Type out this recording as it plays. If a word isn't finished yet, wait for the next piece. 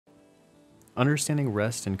Understanding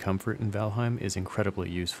rest and comfort in Valheim is incredibly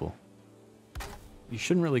useful. You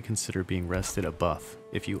shouldn't really consider being rested a buff.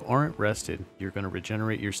 If you aren't rested, you're going to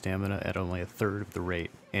regenerate your stamina at only a third of the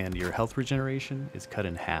rate, and your health regeneration is cut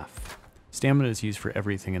in half. Stamina is used for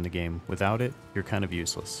everything in the game. Without it, you're kind of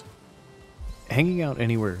useless. Hanging out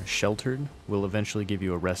anywhere sheltered will eventually give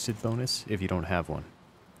you a rested bonus if you don't have one.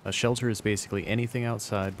 A shelter is basically anything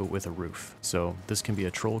outside but with a roof, so this can be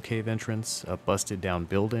a troll cave entrance, a busted down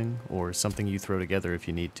building, or something you throw together if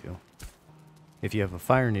you need to. If you have a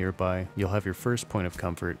fire nearby, you'll have your first point of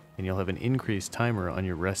comfort, and you'll have an increased timer on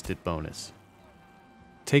your rested bonus.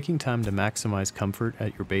 Taking time to maximize comfort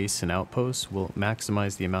at your base and outposts will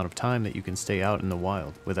maximize the amount of time that you can stay out in the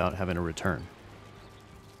wild without having to return.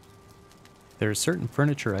 There are certain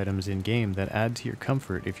furniture items in-game that add to your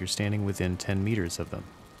comfort if you're standing within 10 meters of them.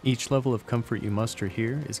 Each level of comfort you muster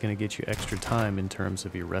here is going to get you extra time in terms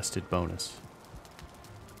of your rested bonus.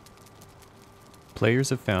 Players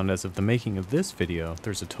have found as of the making of this video,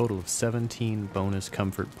 there's a total of 17 bonus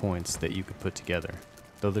comfort points that you could put together,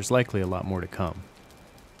 though there's likely a lot more to come.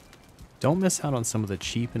 Don't miss out on some of the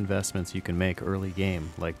cheap investments you can make early game,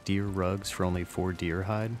 like deer rugs for only 4 deer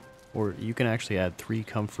hide, or you can actually add 3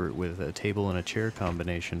 comfort with a table and a chair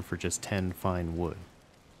combination for just 10 fine wood.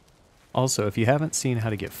 Also, if you haven't seen how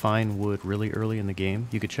to get fine wood really early in the game,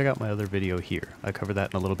 you could check out my other video here. I cover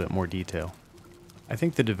that in a little bit more detail. I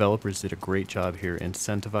think the developers did a great job here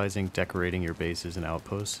incentivizing decorating your bases and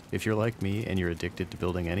outposts. If you're like me and you're addicted to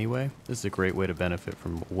building anyway, this is a great way to benefit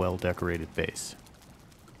from a well-decorated base.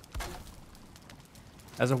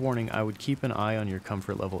 As a warning, I would keep an eye on your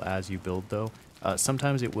comfort level as you build though.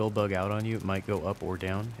 Sometimes it will bug out on you, it might go up or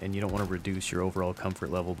down, and you don't want to reduce your overall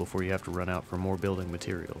comfort level before you have to run out for more building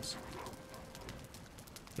materials.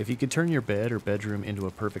 If you could turn your bed or bedroom into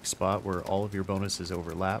a perfect spot where all of your bonuses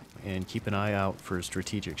overlap, and keep an eye out for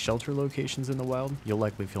strategic shelter locations in the wild, you'll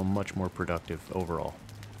likely feel much more productive overall.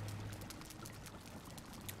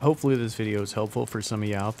 Hopefully this video is helpful for some of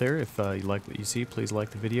you out there. If you like what you see, please like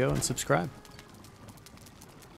the video and subscribe.